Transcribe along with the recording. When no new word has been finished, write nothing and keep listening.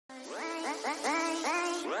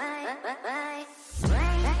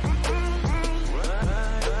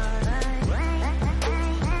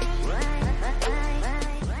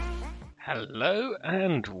Hello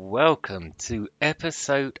and welcome to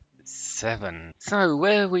episode 7. So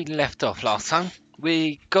where we left off last time,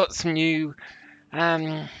 we got some new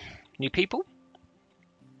people.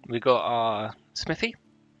 We got our smithy,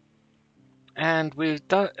 and we've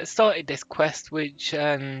started this quest, which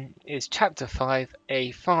is chapter 5,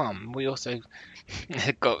 a farm. We also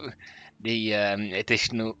got the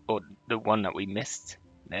additional, or the one that we missed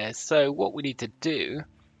there. So what we need to do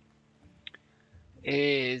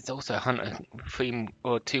is also hunt three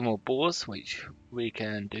or two more boars, which we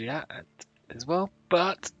can do that as well.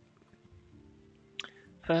 But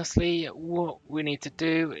firstly, what we need to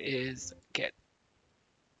do is get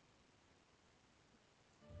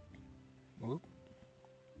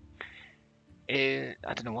I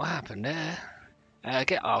don't know what happened there.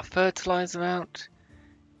 Get our fertilizer out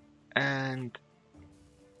and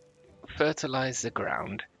fertilize the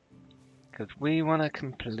ground because we want to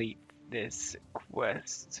complete this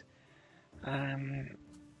quest. I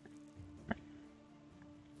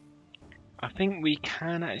think we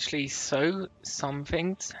can actually sow some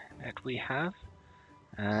things that we have.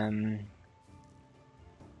 Not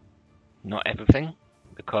everything,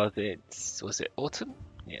 because was it autumn?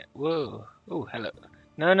 Yeah. Whoa. Oh, hello.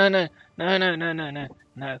 No, no, no, no, no, no, no, no,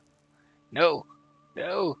 no, no,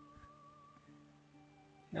 no,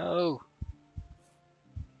 no.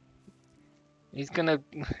 He's gonna.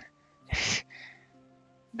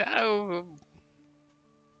 No.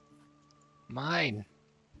 Mine.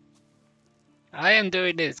 I am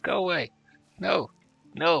doing this. Go away. No.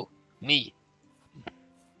 No. Me.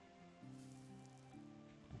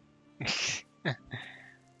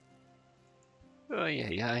 Oh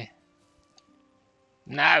yeah.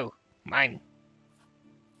 No. Mine.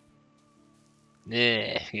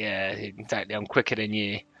 Yeah, exactly. I'm quicker than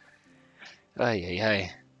you. Oh yeah.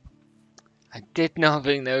 I did not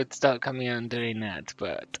think they would start coming out and doing that,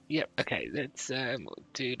 but yep. Okay, let's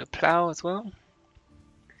do the plow as well.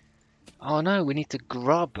 Oh no, we need to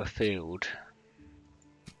grub a field.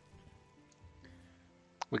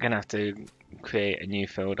 We're gonna have to create a new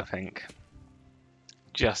field, I think,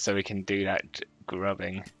 just so we can do that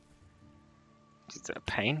grubbing. It's a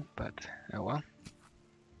pain, but oh well.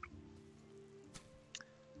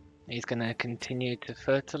 He's gonna continue to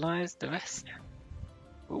fertilize the rest.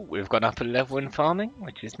 Ooh, we've gone up a level in farming,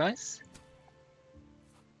 which is nice.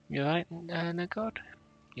 You alright, no god?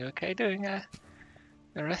 You okay doing the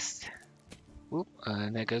rest? Ooh,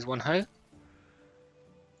 there goes one hoe.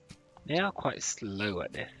 They are quite slow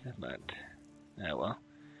at this, but oh well.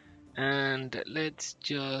 And let's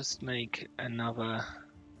just make another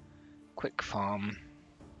quick farm.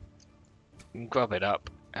 Grub it up,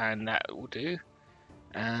 and that will do.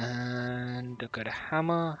 And I've got a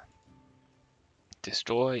hammer,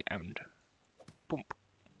 destroy, and boom.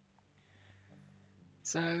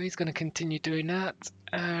 So he's going to continue doing that,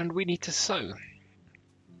 and we need to sow.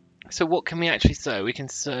 So what can we actually sow? We can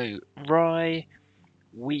sow rye,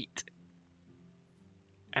 wheat,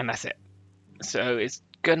 and that's it. So it's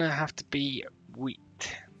gonna have to be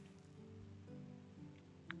wheat.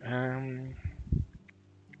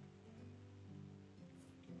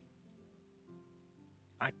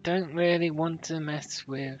 I don't really want to mess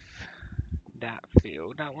with that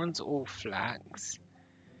field. That one's all flax.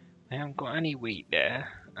 We haven't got any wheat there.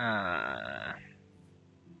 I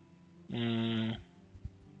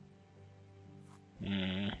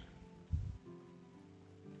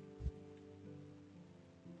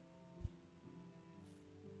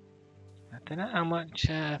don't know how much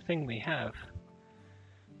thing we have,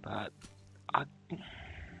 but I'm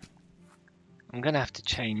gonna have to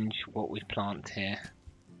change what we plant here.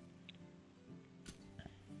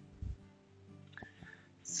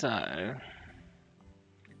 So,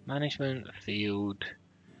 management field,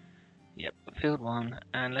 yep, field 1,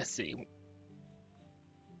 and let's see.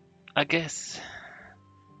 I guess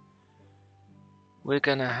we're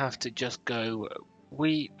gonna have to just go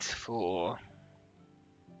wheat for.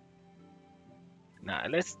 No,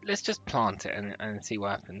 let's just plant it and see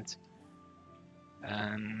what happens.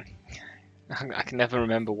 I can never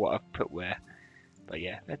remember what I've put where, but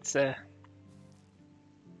yeah, let's. There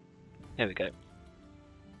we go.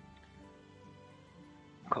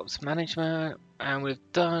 Crops management, and we've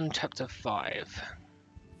done chapter 5.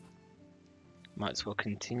 Might as well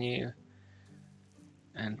continue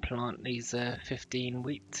and plant these 15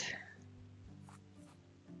 wheat.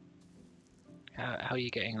 How are you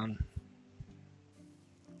getting on?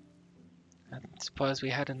 I'm surprised we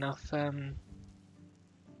had enough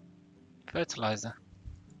fertilizer.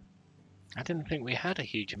 I didn't think we had a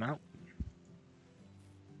huge amount.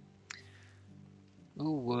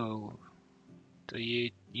 Ooh, whoa. So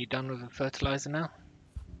you done with the fertilizer now?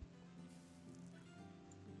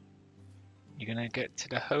 You gonna get to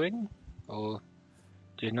the hoeing, or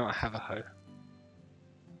do you not have a hoe?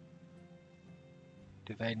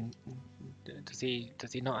 Does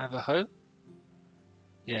he not have a hoe?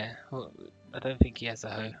 Yeah, well, I don't think he has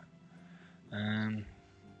a hoe.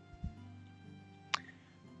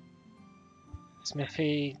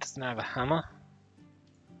 Smithy doesn't have a hammer.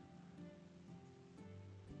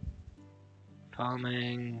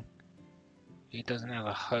 Farming, he doesn't have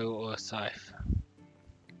a hoe or a scythe.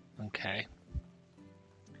 Okay.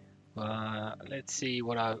 Well, let's see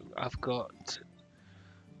what I've got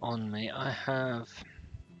on me. I have.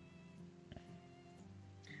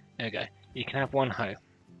 There we go. You can have one hoe.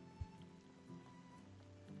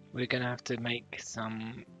 We're gonna have to make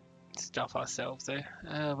some stuff ourselves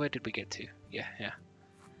though. Where did we get to? Yeah.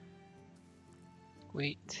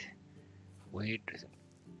 Wheat.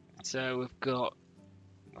 So we've got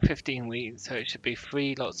 15 wheat, so it should be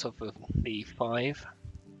 3 lots of the 5.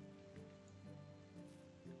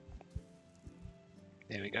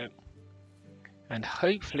 There we go. And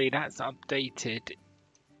hopefully that's updated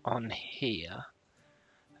on here.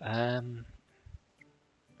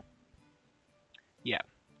 Yeah,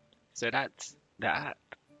 so that's that.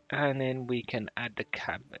 And then we can add the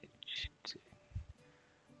cabbage to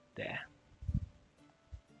there.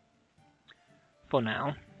 For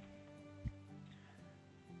now.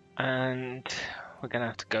 And we're going to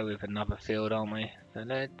have to go with another field, aren't we? So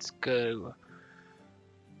let's go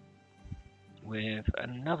with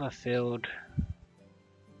another field.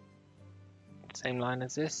 Same line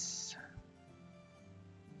as this.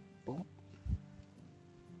 Boom.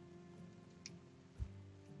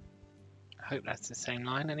 I hope that's the same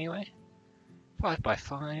line anyway. 5 by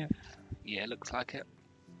 5. Yeah, looks like it.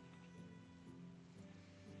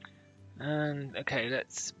 And okay,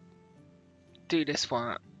 let's do this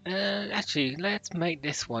one. Actually, let's make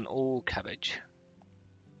this one all cabbage.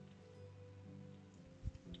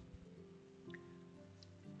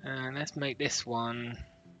 And let's make this one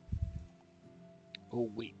all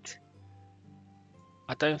wheat.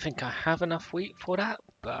 I don't think I have enough wheat for that,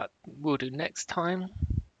 but we'll do next time.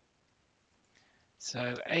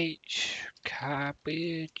 So H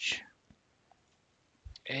cabbage,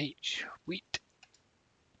 H wheat.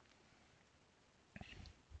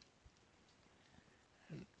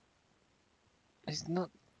 It's not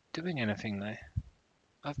doing anything though.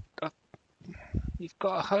 You've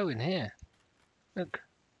got a hoe in here. Look.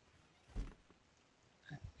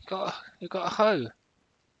 You've got a hoe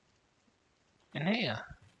in here.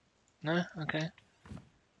 No? Okay.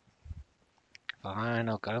 Fine,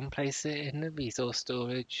 I'll go and place it in the resource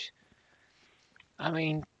storage. I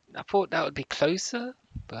mean, I thought that would be closer,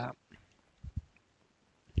 but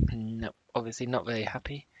no, obviously not very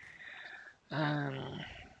happy.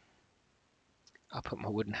 I'll put my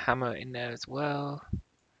wooden hammer in there as well.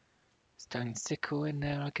 Stone sickle in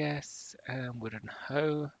there, I guess. Wooden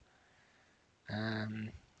hoe.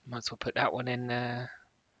 Might as well put that one in there.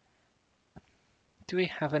 Do we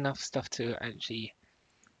have enough stuff to actually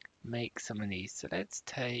make some of these? So let's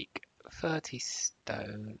take 30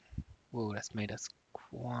 stone. Whoa, that's made us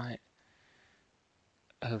quite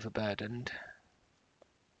overburdened.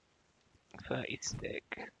 30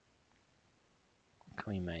 stick. What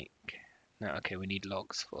can we make? No, okay, we need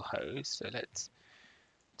logs for hoes, so let's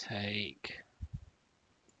take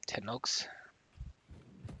 10 logs.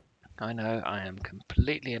 I know I am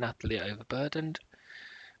completely and utterly overburdened,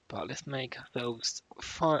 but let's make ourselves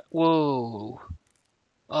 5. Whoa!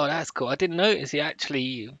 Oh, that's cool. I didn't notice you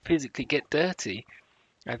actually physically get dirty.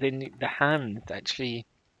 As in the hands actually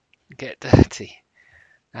get dirty.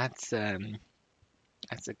 That's a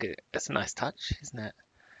nice touch, isn't it?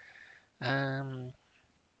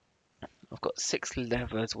 I've got 6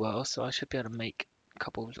 leather as well, so I should be able to make a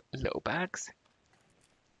couple of little bags.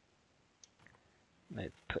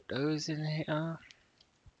 Let's put those in here.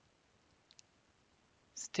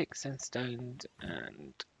 Sticks and stones,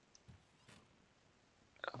 and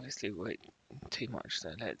obviously way too much,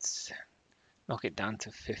 so let's knock it down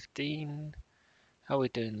to 15. How are we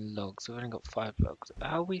doing logs? We've only got 5 logs.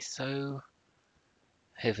 Are we so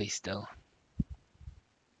heavy still?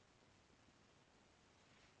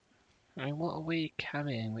 I mean, what are we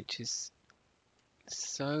carrying which is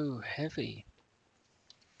so heavy?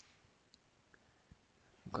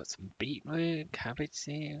 We've got some beetroot, cabbage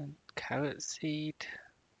seed, carrot seed,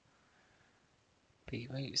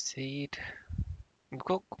 beetroot seed. We've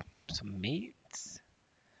got some meats.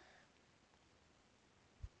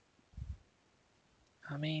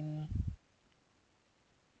 I mean,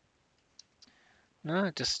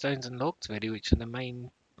 no, just stones and logs really, which are the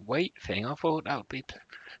main weight thing. I thought that would be.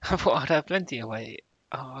 I thought I'd have plenty of weight.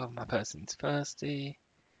 Oh, my person's thirsty.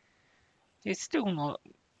 He's still not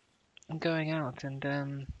going out and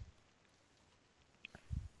and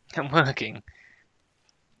working.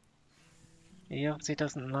 He obviously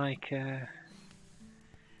doesn't like.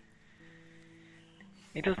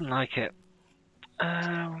 He doesn't like it.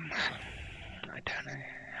 I don't know.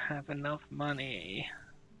 Have enough money.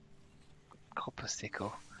 Copper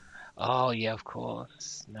sickle. Oh yeah, of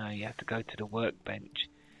course. No, you have to go to the workbench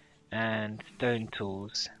and stone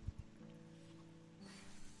tools.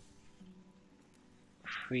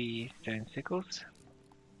 3 stone sickles.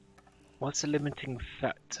 What's the limiting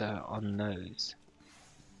factor on those?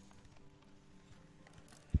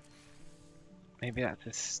 Maybe that's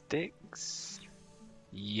the sticks?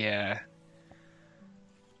 Yeah.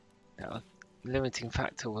 That was, limiting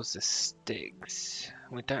factor was the sticks.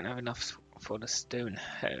 We don't have enough for the stone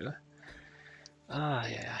hoe. Ah,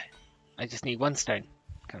 yeah. I just need 1 stone.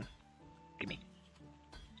 Come, gimme.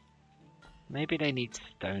 Maybe they need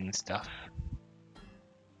stone stuff.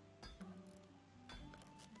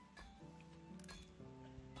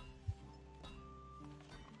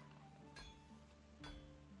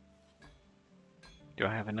 Do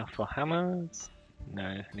I have enough for hammers? No,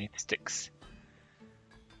 I need sticks.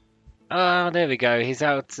 Oh, there we go. He's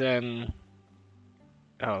out. Oh,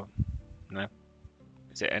 no.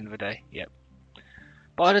 Is it end of the day? Yep.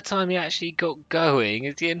 By the time he actually got going,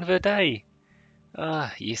 it's the end of the day.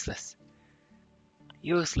 Ah, useless.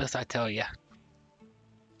 Useless, I tell ya.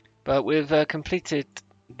 But we've completed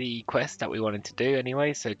the quest that we wanted to do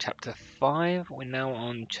anyway. So chapter 5. We're now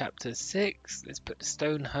on chapter 6. Let's put the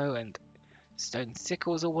stone hoe and stone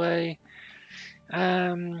sickles away.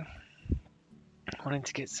 Wanting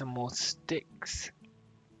to get some more sticks.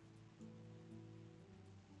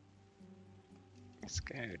 Let's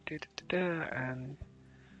go and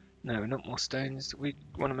no, not more stones. We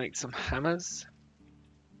want to make some hammers.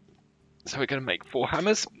 So we're going to make 4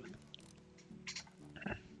 hammers.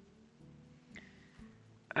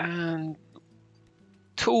 And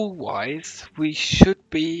tool-wise, we should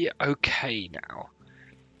be okay now.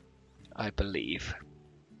 I believe.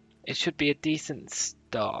 It should be a decent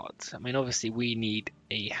start. I mean, obviously we need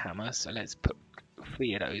a hammer, so let's put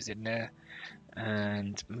 3 of those in there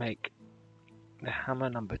and make the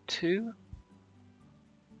hammer number 2.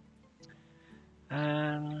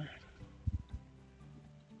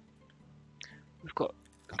 We've got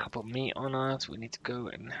a couple of meat on us. We need to go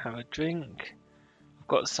and have a drink. I've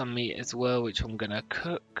got some meat as well, which I'm gonna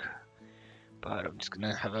cook. But I'm just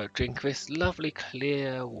gonna have a drink of this lovely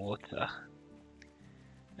clear water.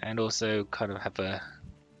 And also kind of have a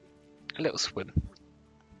little swim.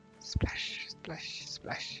 Splash, splash,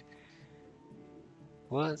 splash.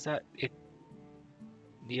 What's that?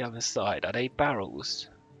 The other side. Are they barrels?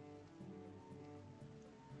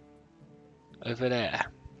 Over there.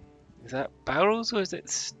 Is that barrels or is it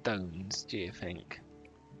stones, do you think?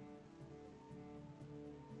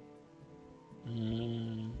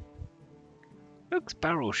 Looks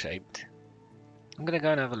barrel shaped. I'm gonna go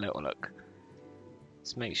and have a little look.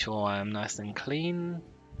 Let's make sure I am nice and clean.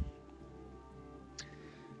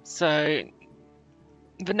 So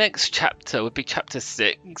the next chapter would be chapter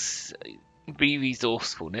 6, be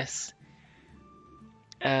resourcefulness.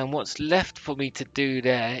 And what's left for me to do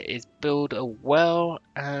there is build a well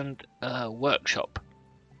and a workshop.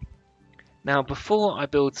 Now before I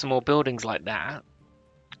build some more buildings like that,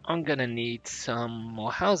 I'm gonna need some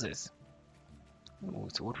more houses. Ooh,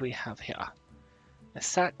 so what do we have here? A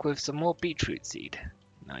sack with some more beetroot seed.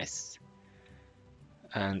 Nice.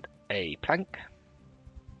 And a plank.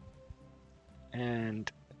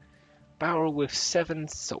 And barrel with 7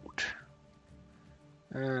 salt.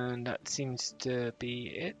 And that seems to be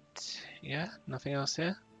it. Yeah, nothing else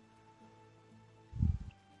here.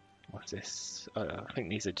 What's this? I think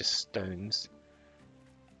these are just stones.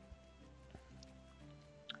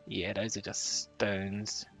 Yeah, those are just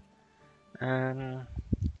stones. I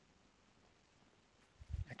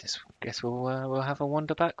just guess we'll have a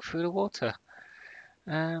wander back through the water.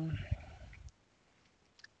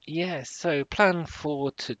 Yeah, so plan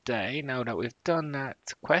for today, now that we've done that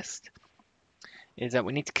quest, is that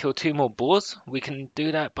we need to kill 2 more boars. We can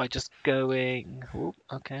do that by just going... Ooh,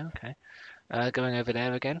 okay. Going over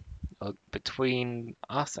there again, between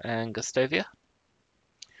us and Gustovia.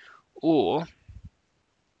 Or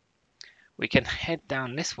we can head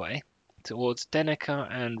down this way towards Denica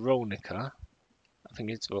and Rolnica. I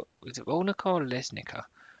think is it Rolnica or Lesnica?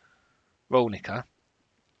 Rolnica.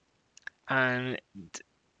 And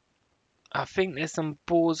I think there's some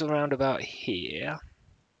boars around about here.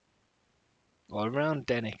 Or around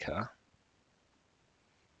Denica.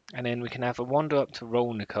 And then we can have a wander up to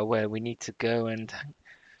Rolnica where we need to go and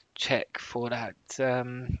check for that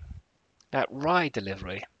that rye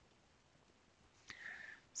delivery.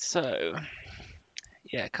 So,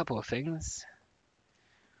 yeah, a couple of things.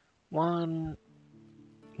 One,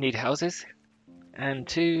 need houses, and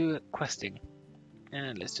two, questing.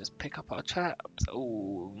 And let's just pick up our traps.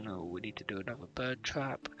 Oh no, we need to do another bird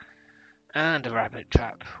trap and a rabbit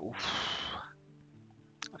trap. Oof.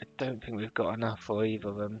 I don't think we've got enough for either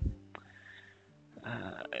of them.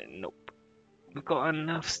 Nope. We've got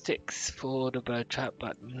enough sticks for the bird trap,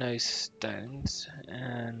 but no stones.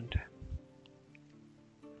 And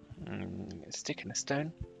a stick and a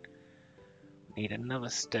stone. Need another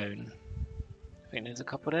stone. I think there's a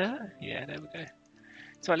couple there. Yeah, there we go.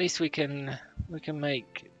 So at least we can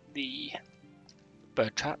make the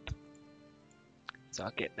bird trap. So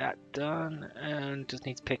I'll get that done, and just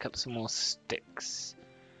need to pick up some more sticks.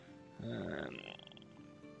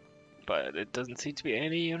 But there doesn't seem to be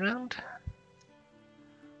any around.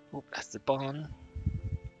 Oh, that's the barn.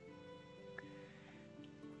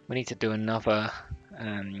 We need to do another.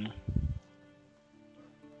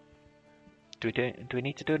 Do we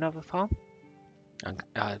need to do another farm?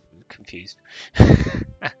 I'm confused.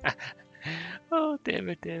 Oh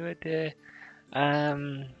dear, dear, dear.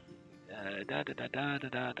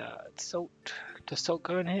 Salt. Does salt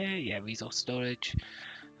go in here? Yeah, resource storage.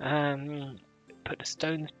 Put the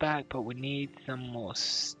stones back, but we need some more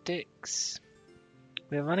sticks.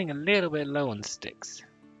 We're running a little bit low on sticks.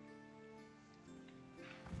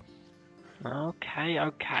 Okay,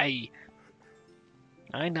 okay.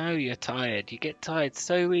 I know you're tired. You get tired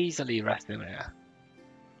so easily, Rathmir.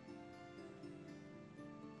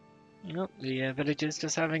 Oh, the villager's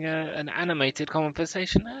just having an animated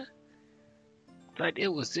conversation there. Like, it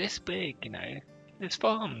was this big, you know. This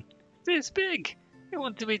farm. This big. They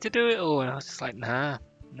wanted me to do it all. And I was just like, nah.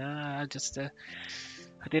 I just, I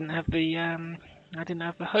didn't have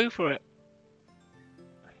the hoe for it.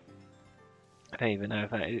 I don't even know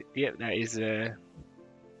if that is, yep, that is,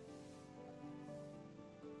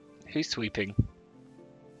 who's sweeping?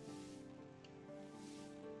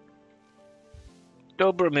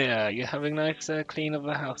 Dobromir, you're having a nice clean of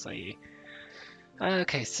the house, are you?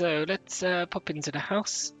 Okay, so let's pop into the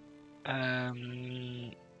house. Oh,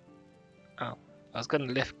 I was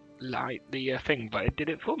going to light the thing, but it did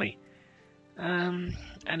it for me. And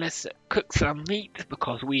let's cook some meat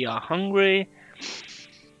because we are hungry.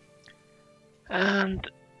 And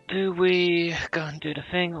do we go and do the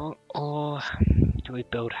thing, or do we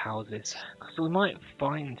build houses? Because we might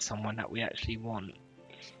find someone that we actually want.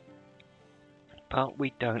 But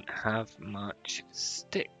we don't have much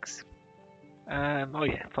sticks. Oh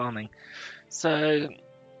yeah, farming. So,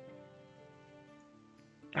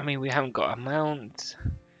 I mean, we haven't got a mount.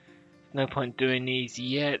 No point doing these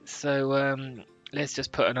yet. So, let's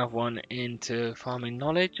just put another one into farming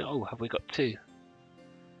knowledge. Oh, have we got two?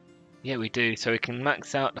 Yeah, we do. So we can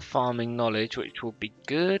max out the farming knowledge, which will be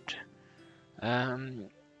good. No,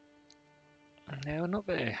 we're not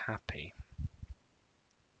very happy.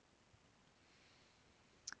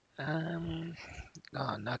 Oh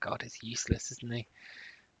no, God, it's useless, isn't he?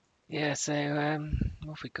 Yeah, so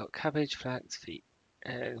what have we got? Cabbage, flax,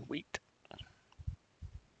 wheat.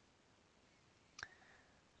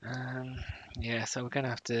 Yeah, so we're gonna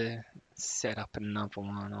have to set up another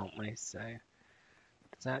one, aren't we? So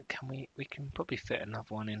does that we can probably fit another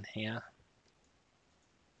one in here.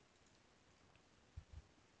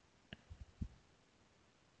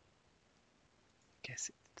 Guess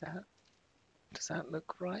it's that. Does that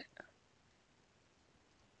look right? I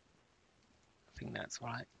think that's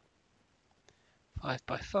right. 5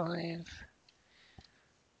 by 5.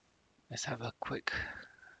 Let's have a quick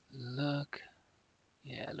look.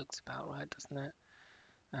 Yeah, it looks about right, doesn't it?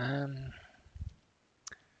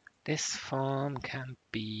 This farm can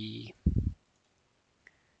be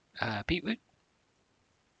beetroot.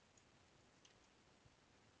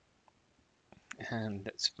 And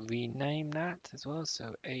let's rename that as well.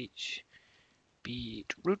 So H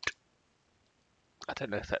beetroot. I don't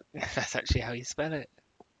know if that's actually how you spell it.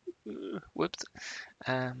 Whoops.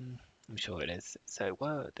 I'm sure it is. So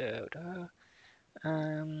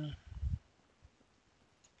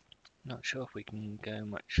not sure if we can go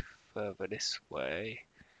much further this way.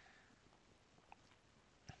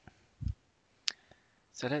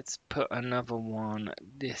 So let's put another one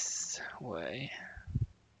this way.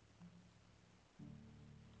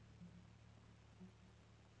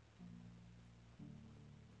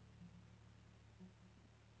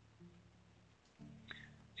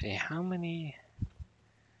 See, how many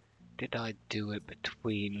did I do it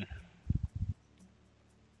between?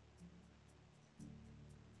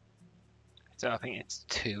 So I think it's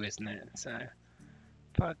 2, isn't it? So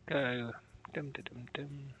if I go dum dum dum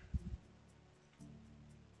dum.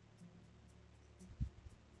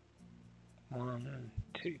 1,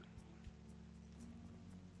 2.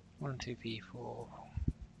 1, 2, 3, 4.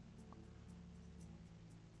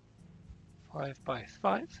 5 by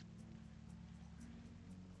 5.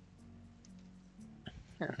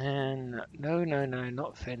 And then, no,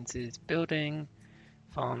 not fences. Building,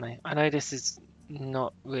 farming. I know this is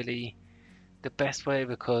not really the best way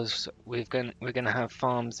because we're gonna have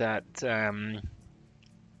farms that are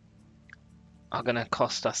gonna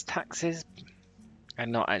cost us taxes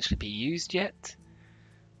and not actually be used yet.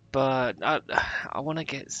 But I want to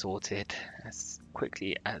get sorted as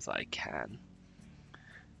quickly as I can.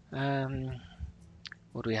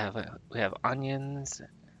 What do we have? We have onions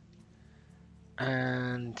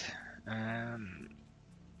and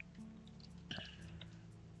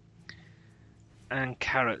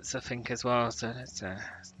carrots, I think, as well. So let's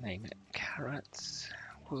name it carrots.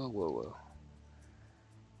 Whoa.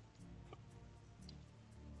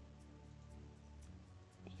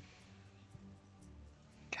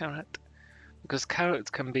 Carrot. Because carrots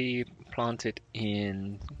can be planted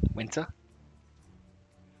in winter.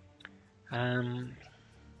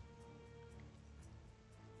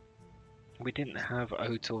 We didn't have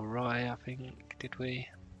oat or rye, I think, did we?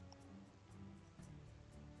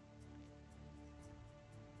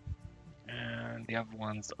 And the other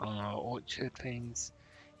ones are orchard things.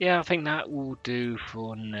 Yeah, I think that will do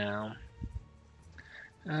for now.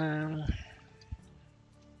 Let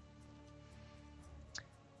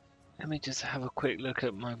me just have a quick look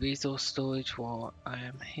at my resource storage while I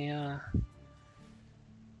am here.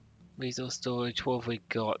 Resource storage, what have we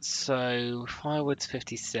got? So, firewood's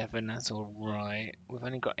 57, that's alright. We've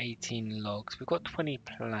only got 18 logs. We've got 20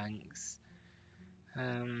 planks.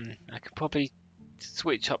 I could probably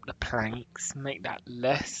switch up the planks, make that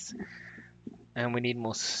less. And we need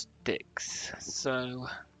more sticks. So,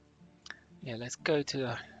 yeah, let's go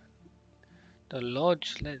to the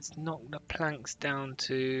lodge. Let's knock the planks down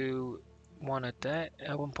to 1 a day,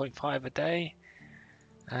 1.5 a day.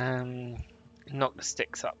 Knock the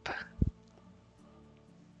sticks up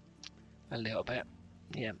a little bit.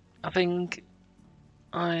 Yeah, I think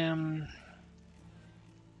I'm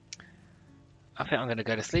gonna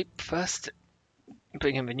go to sleep first.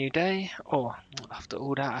 Bring him a new day. Oh, after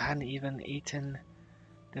all that, I hadn't even eaten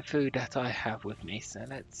the food that I have with me. So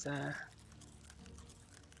let's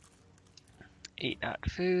eat that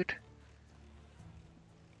food.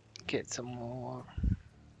 Get some more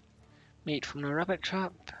meat from the rabbit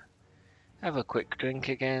trap. Have a quick drink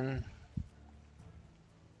again.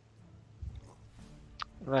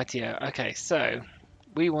 Right, yeah, okay, so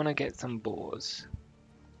we want to get some boars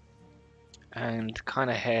and kind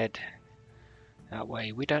of head that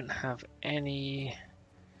way. We don't have any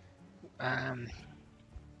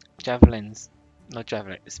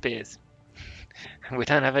spears. We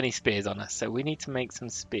don't have any spears on us, so we need to make some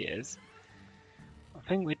spears. I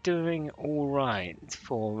think we're doing alright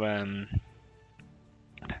for, I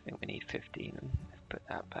don't think we need 15. Let's put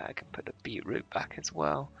that back and put the beetroot back as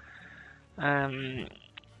well.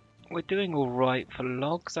 We're doing alright for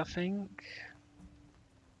logs, I think.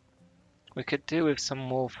 We could do with some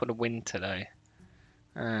more for the winter though.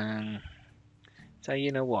 So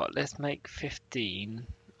you know what, let's make 15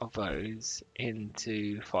 of those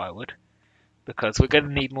into firewood. Because we're going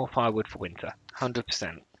to need more firewood for winter,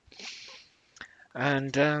 100%.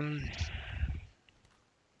 And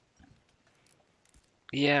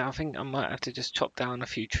yeah, I think I might have to just chop down a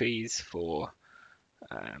few trees for,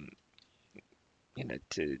 you know,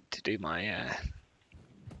 to do my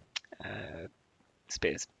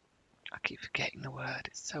spears. I keep forgetting the word,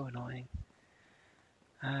 it's so annoying.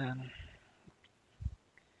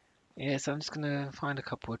 Yeah, so I'm just gonna find a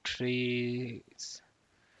couple of trees,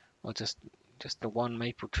 or just the one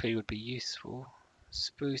maple tree would be useful.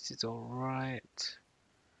 Spruce is alright.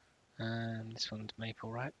 This one's maple,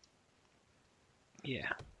 right?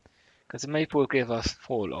 Yeah, because the maple will give us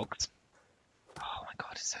 4 logs. Oh my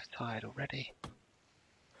god, it's so tired already.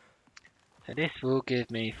 So this will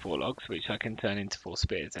give me 4 logs, which I can turn into 4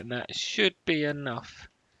 spears, and that should be enough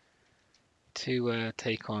to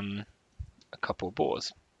take on a couple of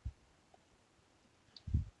boars.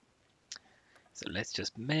 So let's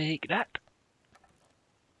just make that.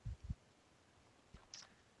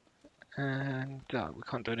 And we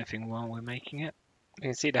can't do anything while we're making it. You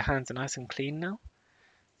can see the hands are nice and clean now.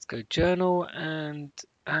 Let's go journal and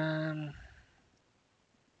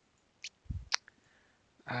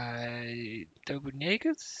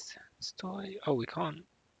Dobunyega's story. Oh, we can't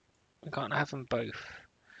have them both.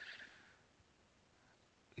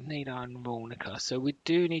 Nida and Rolnica. So we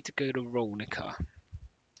do need to go to Rolnica.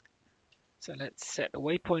 So let's set the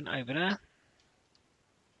waypoint over there.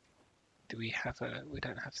 Do we have we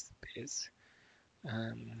don't have spears.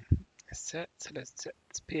 Um, so let's set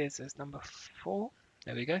spears as number 4.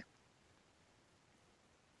 There we go.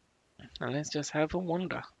 And let's just have a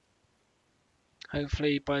wander.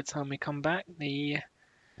 Hopefully by the time we come back, the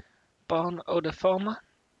barn or the farmer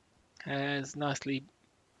has nicely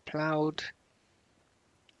ploughed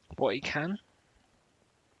what he can.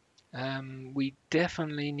 We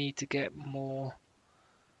definitely need to get more.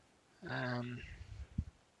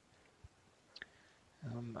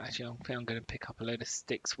 Actually, I think I'm going to pick up a load of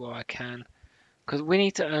sticks while I can, because we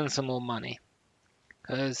need to earn some more money.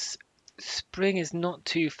 Because spring is not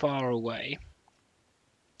too far away,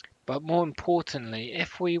 but more importantly,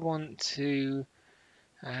 if we want to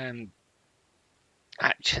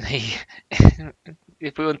actually,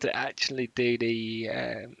 if we want to actually do the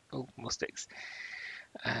more sticks,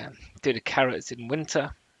 do the carrots in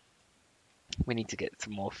winter, we need to get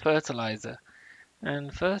some more fertilizer.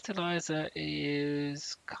 And fertilizer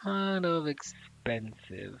is kind of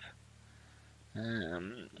expensive.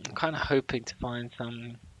 I'm kind of hoping to find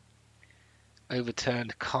some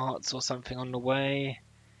overturned carts or something on the way,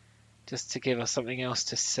 just to give us something else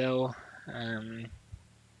to sell.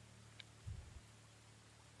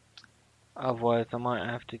 Otherwise, I might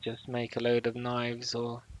have to just make a load of knives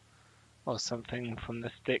or something from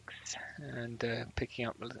the sticks, and picking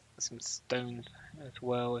up some stones as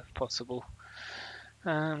well if possible.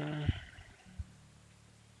 Yeah,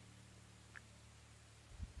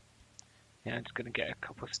 I'm just gonna get a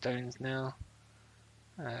couple of stones now.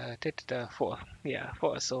 I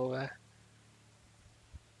thought I saw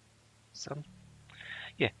some.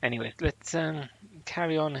 Yeah. Anyways, let's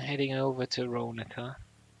carry on heading over to Rolnica.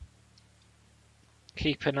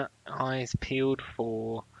 Keeping eyes peeled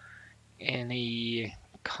for any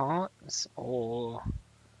carts or,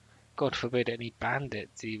 God forbid, any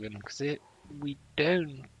bandits even, because we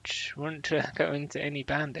don't want to go into any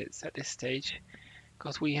bandits at this stage,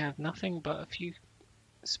 because we have nothing but a few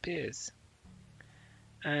spears,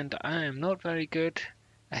 and I am not very good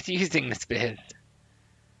at using the spears.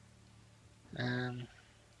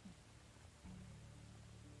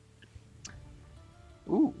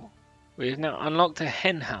 Ooh, we've now unlocked a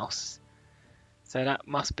hen house, so that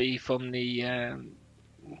must be from the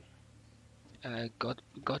Nygod.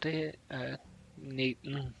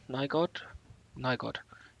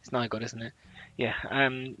 It's Nygod, isn't it? Yeah.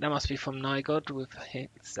 That must be from Nygod with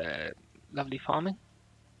its lovely farming.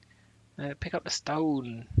 Pick up the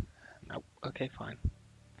stone. No, okay, fine.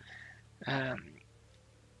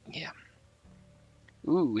 Yeah.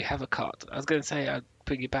 Ooh, we have a cart. I was going to say I'd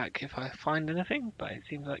bring you back if I find anything, but it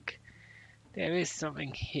seems like there is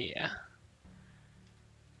something here.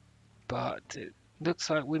 But it looks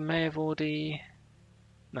like we may have already...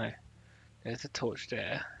 No, there's a torch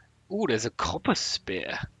there. Ooh, there's a copper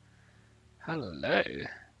spear. Hello.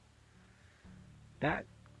 That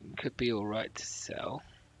could be alright to sell.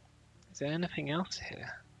 Is there anything else here?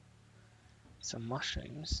 Some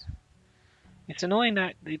mushrooms. It's annoying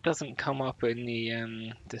that it doesn't come up in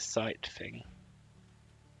the site thing.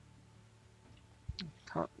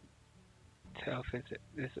 Can't tell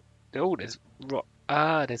if there's rot.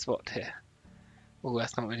 Ah, there's rot here. Oh,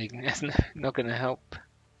 that's not really. That's not going to help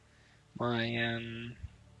my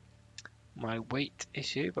my weight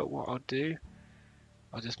issue. But what I'll do,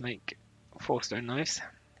 I'll just make 4 stone knives.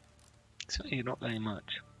 So not very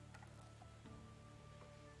much.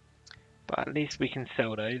 But at least we can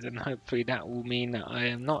sell those, and hopefully that will mean that I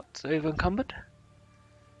am not over encumbered.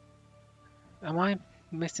 Am I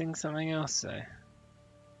missing something else though?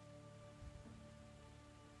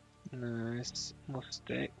 No, it's more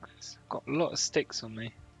sticks. Got a lot of sticks on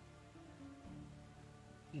me.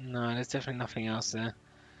 No, there's definitely nothing else there.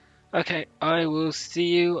 Okay, I will see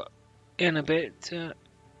you in a bit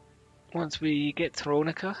once we get to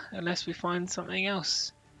Rolnica, unless we find something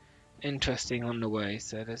else interesting on the way.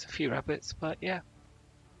 So there's a few rabbits, but yeah,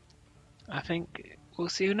 I think we'll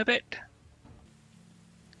see you in a bit.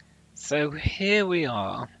 So here we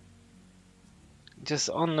are, just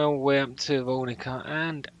on the way up to Rolnica,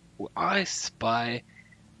 and I spy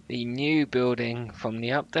the new building from the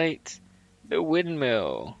update, the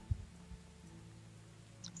Windmill.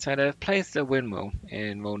 So they've placed a windmill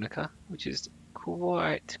in Rolnica, which is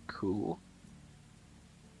quite cool.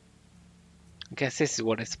 I guess this is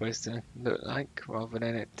what it's supposed to look like, rather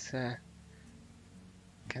than it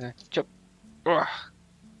kind of jump. Ugh.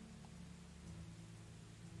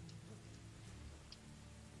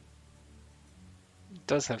 It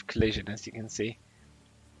does have collision, as you can see.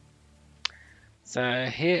 So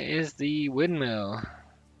here is the windmill.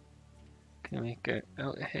 Can we go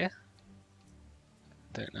out here?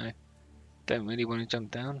 Don't know. Don't really want to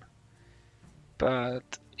jump down. But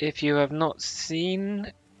if you have not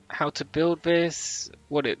seen how to build this,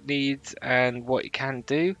 what it needs, and what it can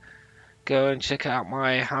do, go and check out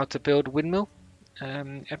my How to Build Windmill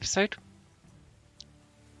episode.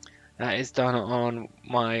 That is done on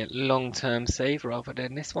my long-term save rather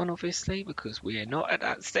than this one, obviously, because we are not at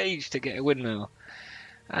that stage to get a windmill.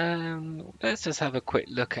 Let's just have a quick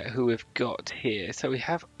look at who we've got here. So we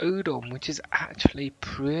have Odom, which is actually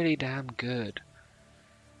pretty damn good.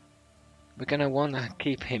 We're going to want to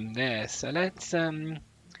keep him there. So let's do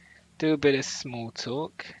a bit of small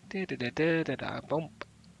talk. Bump.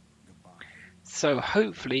 So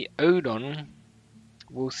hopefully Odon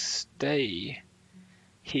will stay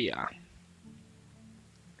here.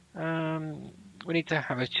 We need to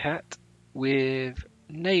have a chat with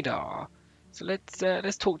Nadar. So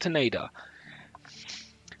let's talk to Nadar.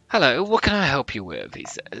 Hello, what can I help you with? He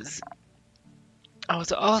says. I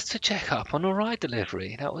was asked to check up on a ride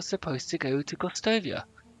delivery that was supposed to go to Gostovia.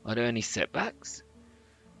 Are there any setbacks?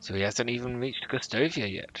 So he hasn't even reached Gostovia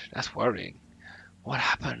yet. That's worrying. What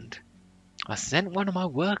happened? I sent one of my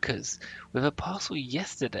workers with a parcel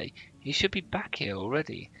yesterday. He should be back here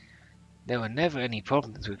already. There were never any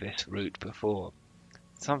problems with this route before.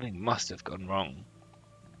 Something must have gone wrong.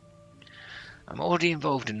 I'm already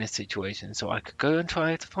involved in this situation, so I could go and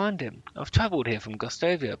try to find him. I've travelled here from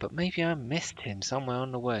Gostovia, but maybe I missed him somewhere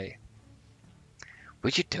on the way.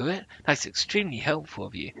 Would you do it? That's extremely helpful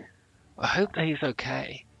of you. I hope that he's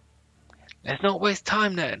okay. Let's not waste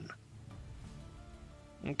time then.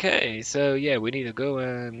 Okay, so yeah, we need to go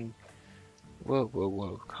and...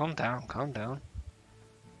 Whoa. Calm down.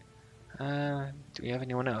 Do we have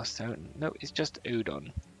anyone else? No, it's just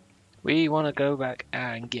Udon. We want to go back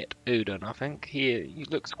and get Udon, I think. He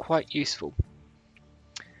looks quite useful.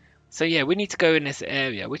 So yeah, we need to go in this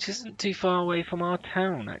area, which isn't too far away from our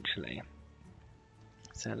town, actually.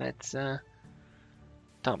 So let's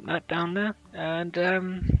dump that down there. And,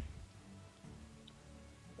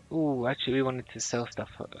 oh, actually we wanted to sell stuff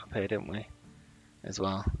up here, didn't we? As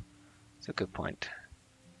well. It's a good point.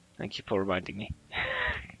 Thank you for reminding me.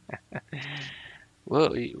 Whoa,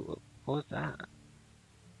 what was that?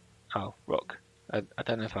 Oh, rock. I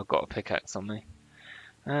don't know if I've got a pickaxe on me.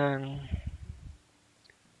 I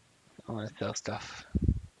want to sell stuff.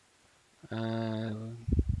 Have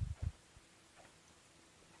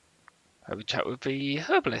a chat with the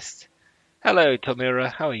herbalist. Hello, Tomira.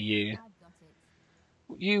 How are you?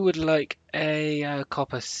 You would like a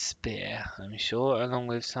copper spear, I'm sure, along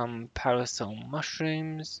with some parasol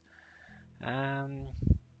mushrooms. And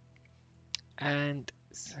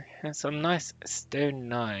some nice stone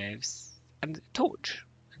knives and a torch.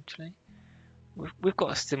 Actually, we've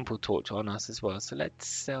got a simple torch on us as well, so let's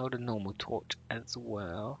sell the normal torch as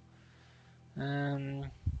well.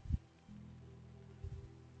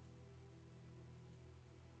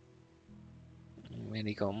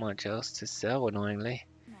 Really got much else to sell, annoyingly.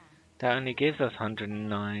 That only gives us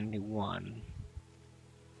 191.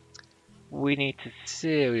 We need to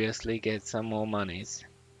seriously get some more monies.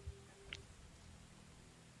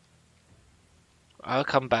 I'll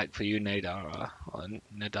come back for you, Nadar.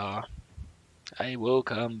 I will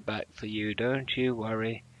come back for you, don't you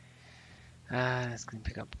worry. Let's go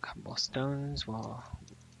pick up a couple more stones while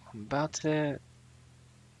I'm about it.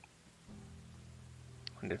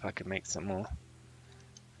 Wonder if I can make some more.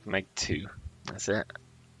 Make 2. That's it.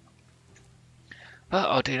 But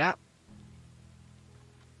I'll do that.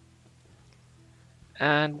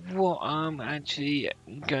 And what I'm actually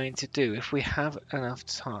going to do, if we have enough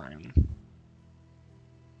time,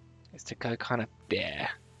 is to go kind of there.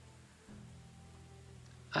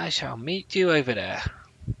 I shall meet you over there.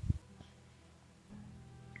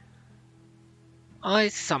 I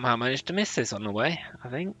somehow managed to miss this on the way, I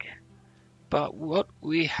think. But what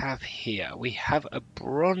we have here, we have a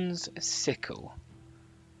bronze sickle.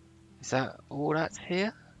 Is that all that's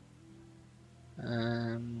here?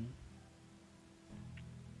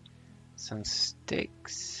 Some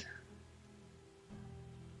sticks.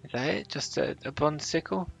 Is that it? Just a bronze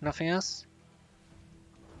sickle? Nothing else?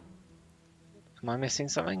 Am I missing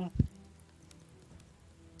something?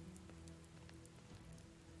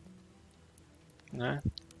 No?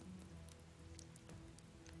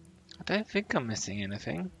 I don't think I'm missing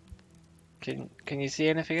anything. Can you see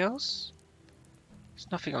anything else?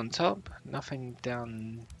 There's nothing on top, nothing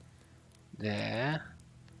down there.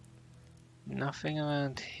 Nothing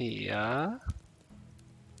around here.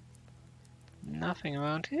 Nothing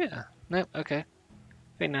around here. Nope, okay. I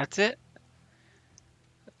think that's it.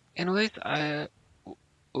 Anyways,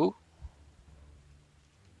 ooh.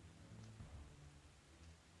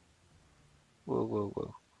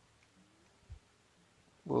 Whoa.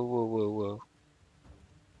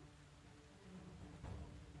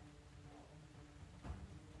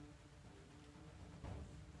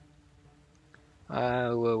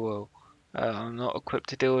 Whoa, whoa. I'm not equipped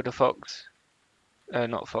to deal with a fox.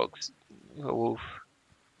 Not fox. A wolf.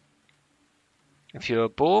 If you're a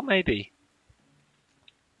boar, maybe.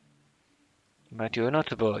 But you're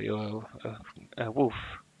not a boar. You're a wolf.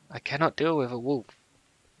 I cannot deal with a wolf.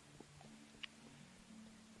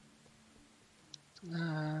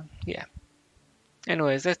 Yeah.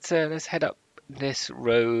 Anyways, let's head up this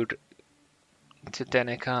road to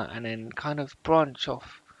Denica and then kind of branch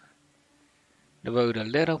off the road a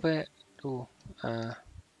little bit. Oh,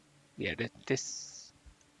 yeah, this.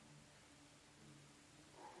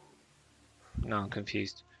 No, I'm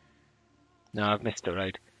confused. No, I've missed the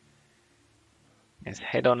road. Let's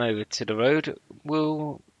head on over to the road.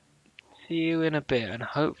 We'll see you in a bit, and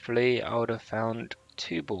hopefully I would have found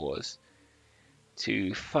 2 boars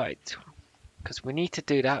to fight, because we need to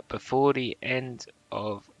do that before the end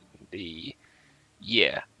of the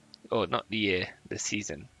year, or not the year, the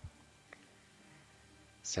season.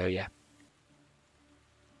 So yeah,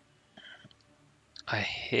 I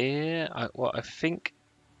hear what I think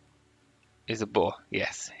is a boar.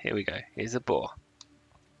 Yes, here we go. Here's a boar.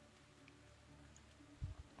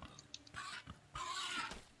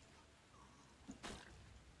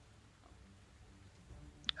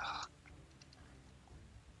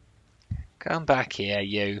 Come back here,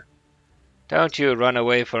 you. Don't you run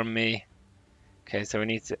away from me. Okay, so we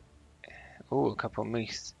need to... Oh, a couple of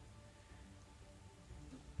moose.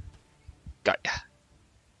 Got ya.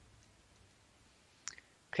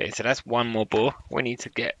 Okay, so that's one more boar. We need to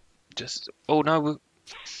get just... Oh, no.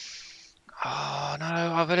 Oh, no.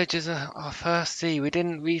 Our villagers are thirsty. We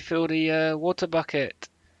didn't refill the water bucket.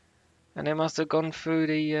 And they must have gone through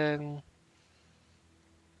the...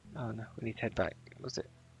 Oh, no. We need to head back. Was it?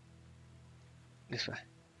 This way.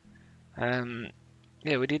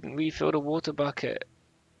 Yeah, we didn't refill the water bucket.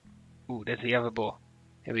 Ooh, there's the other boar.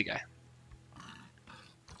 Here we go.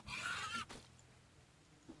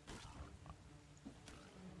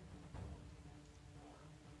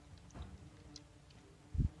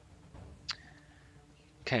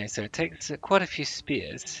 Okay, so it takes quite a few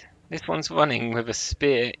spears. This one's running with a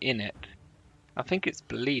spear in it. I think it's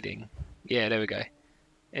bleeding. Yeah, there we go.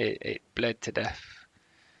 It bled to death.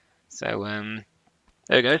 So,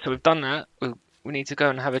 there we go. So we've done that. We need to go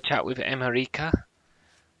and have a chat with Emerica.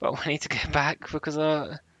 But we need to get back because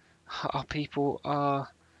our people are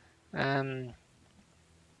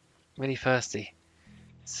really thirsty.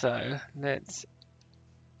 So, let's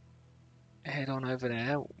head on over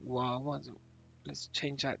there. Wow, let's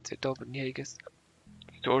change that to Dog and Jaeger's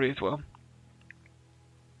story as well.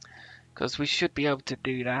 Because we should be able to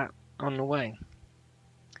do that on the way.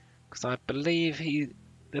 Because I believe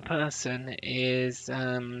the person is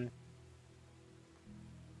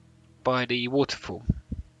by the waterfall,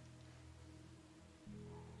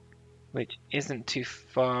 which isn't too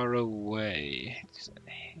far away. Just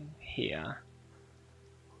here.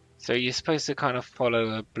 So you're supposed to kind of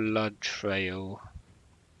follow a blood trail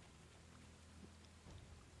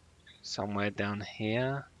somewhere down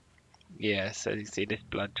here. Yeah, so you see this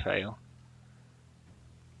blood trail.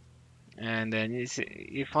 And then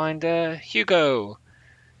you find Hugo.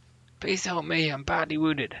 Please help me, I'm badly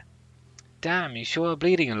wounded. Damn, you sure are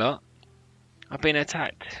bleeding a lot. I've been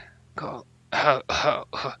attacked. God. I'm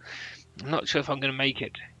not sure if I'm going to make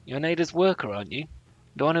it. You're Nada's worker, aren't you?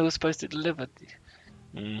 The one who was supposed to deliver.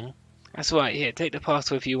 That's right, here, take the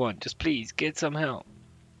parcel if you want. Just please, get some help.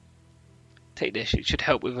 Take this, it should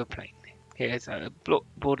help with a plane. Here's a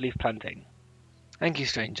broadleaf plantain. Thank you,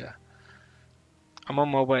 stranger. I'm on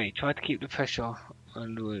my way. Try to keep the pressure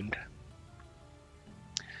on the wound.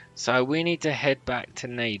 So we need to head back to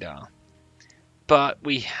Nadar. But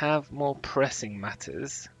we have more pressing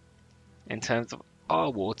matters in terms of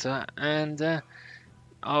our water and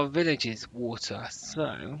our village's water.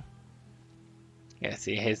 So, yeah,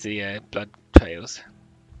 see, here's the blood trails.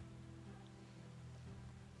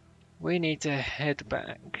 We need to head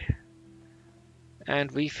back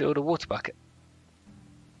and refill the water bucket.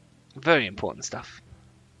 Very important stuff.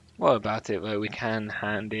 What about it where we can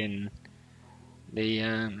hand in the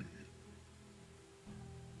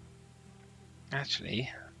actually,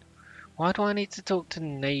 why do I need to talk to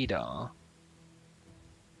Nadar?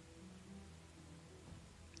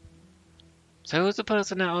 So who was the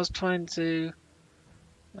person that I was trying to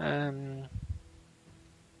who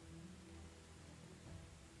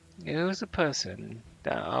was the person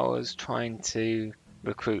that I was trying to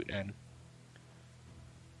recruit then?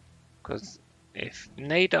 Because if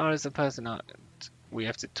Nadar is the person that we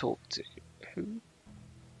have to talk to, who?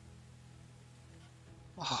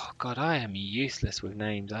 Oh god, I am useless with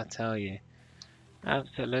names, I tell you.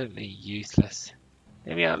 Absolutely useless.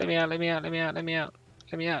 Let me out, let me out, let me out, let me out, let me out,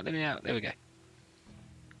 let me out, let me out. There we go.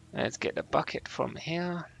 Let's get the bucket from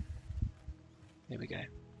here. There we go.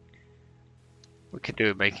 We could do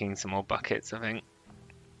with making some more buckets, I think.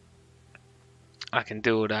 I can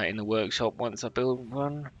do all that in the workshop once I build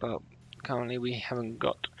one, but currently we haven't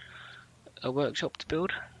got a workshop to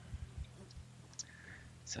build.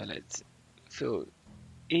 So let's fill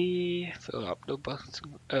up the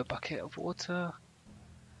bucket of water.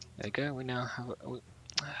 There we go. We now have.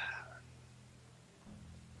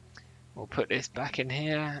 We'll put this back in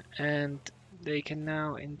here, and they can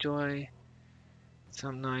now enjoy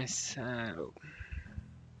some nice. Let's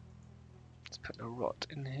put the rot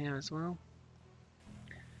in here as well.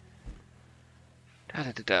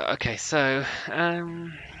 Okay, so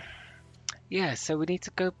yeah, so we need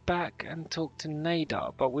to go back and talk to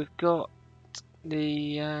Nadar, but we've got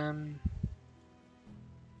the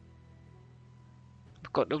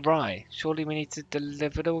we've got the rye. Surely we need to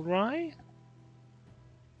deliver the rye.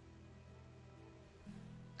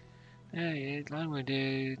 Yeah, line we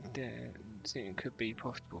do. It could be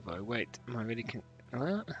profitable though. Wait, am I really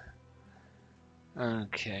what?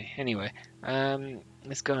 Okay. Anyway,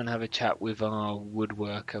 let's go and have a chat with our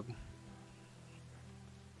woodworker.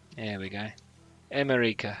 There we go.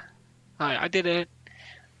 America. Hi, I did it.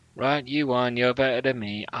 Right, you won. You're better than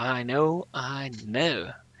me. I know. I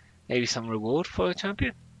know. Maybe some reward for a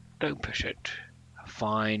champion? Don't push it.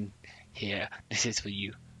 Fine. Here, this is for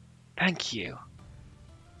you. Thank you.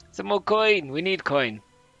 Some more coin. We need coin.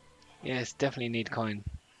 Yes, definitely need coin.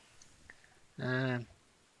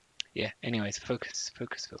 Yeah, anyways, focus, Phil,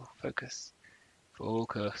 focus.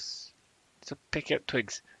 So pick up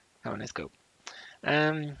twigs. Come on, let's go.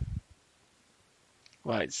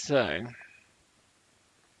 Right, so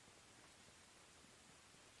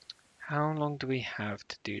how long do we have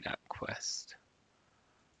to do that quest?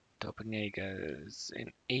 Doppelgangers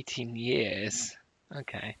in 18 years.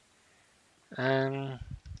 Okay.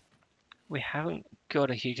 We haven't got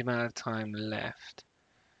a huge amount of time left.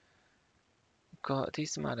 We've got a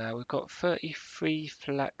decent amount there. We've got 33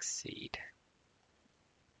 flaxseed.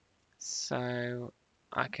 So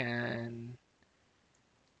I can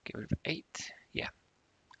get rid of 8. Yeah,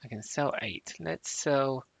 I can sell 8. Let's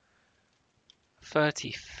sell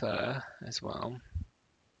 30 fur as well.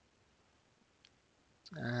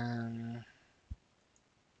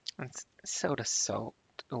 Let's sell the salt.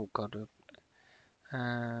 Oh god.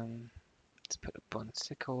 Let's put the bond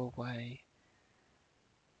sickle away.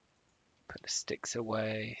 Put the sticks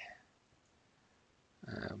away.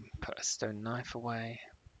 Put a stone knife away.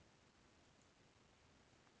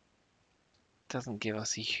 Doesn't give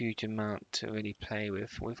us a huge amount to really play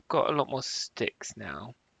with. We've got a lot more sticks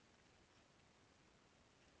now.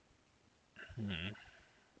 Bum,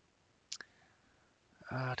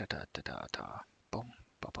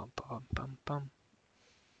 bum, bum, bum, bum, bum.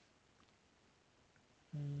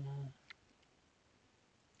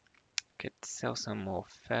 Could sell some more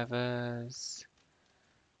feathers.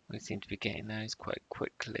 We seem to be getting those quite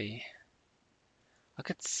quickly. I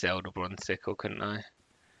could sell the bronze sickle, couldn't I?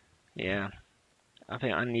 Yeah. I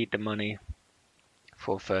think I need the money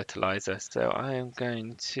for fertilizer, so I am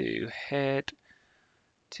going to head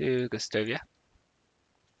to Gustovia.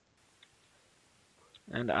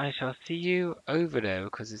 And I shall see you over there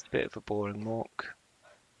because it's a bit of a boring walk.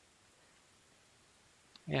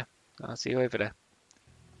 Yeah, I'll see you over there.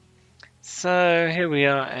 So here we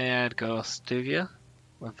are at Gustovia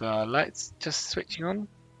with our lights just switching on.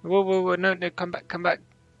 Whoa, whoa, whoa, no, come back. Come back,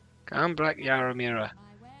 Yaramira.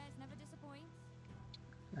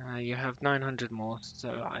 You have 900 more,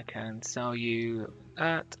 so I can sell you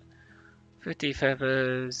that. 50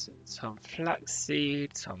 feathers, some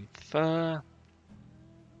flaxseed, some fur.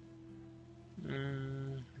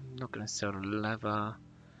 I'm not going to sell the leather. I'll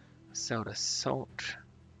sell the salt.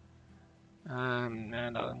 And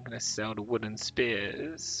I'm going to sell the wooden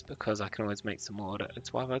spears because I can always make some more.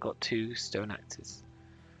 That's why I've got 2 stone axes.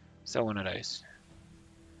 Sell one of those.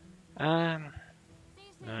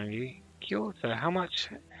 So how much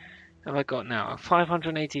have I got now?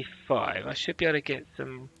 585. I should be able to get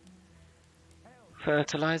some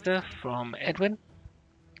fertilizer from Edwin.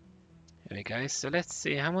 There we go. So let's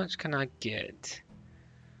see, how much can I get?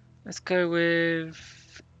 Let's go with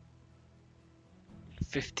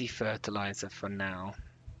 50 fertilizer for now.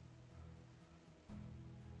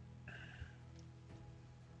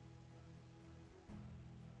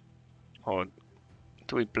 Or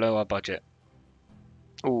do we blow our budget?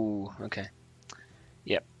 Ooh, okay.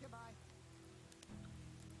 Yep.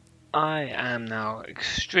 I am now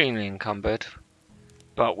extremely encumbered,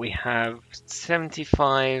 but we have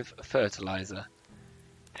 75 fertilizer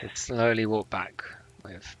to slowly walk back.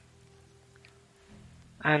 with.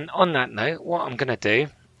 And on that note, what I'm going to do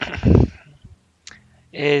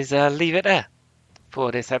is leave it there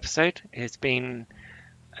for this episode. It's been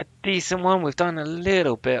a decent one. We've done a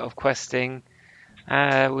little bit of questing.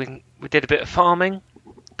 We did a bit of farming,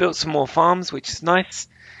 built some more farms, which is nice,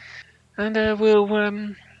 and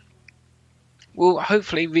we'll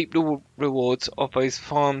hopefully reap the rewards of those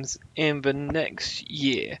farms in the next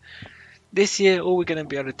year. This year, all we're going to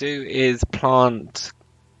be able to do is plant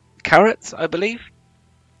carrots, I believe.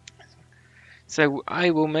 So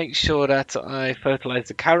I will make sure that I fertilize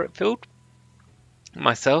the carrot field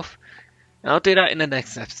myself, and I'll do that in the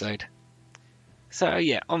next episode. So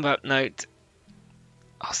yeah, on that note,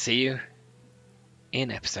 I'll see you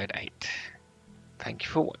in episode 8. Thank you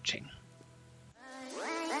for watching.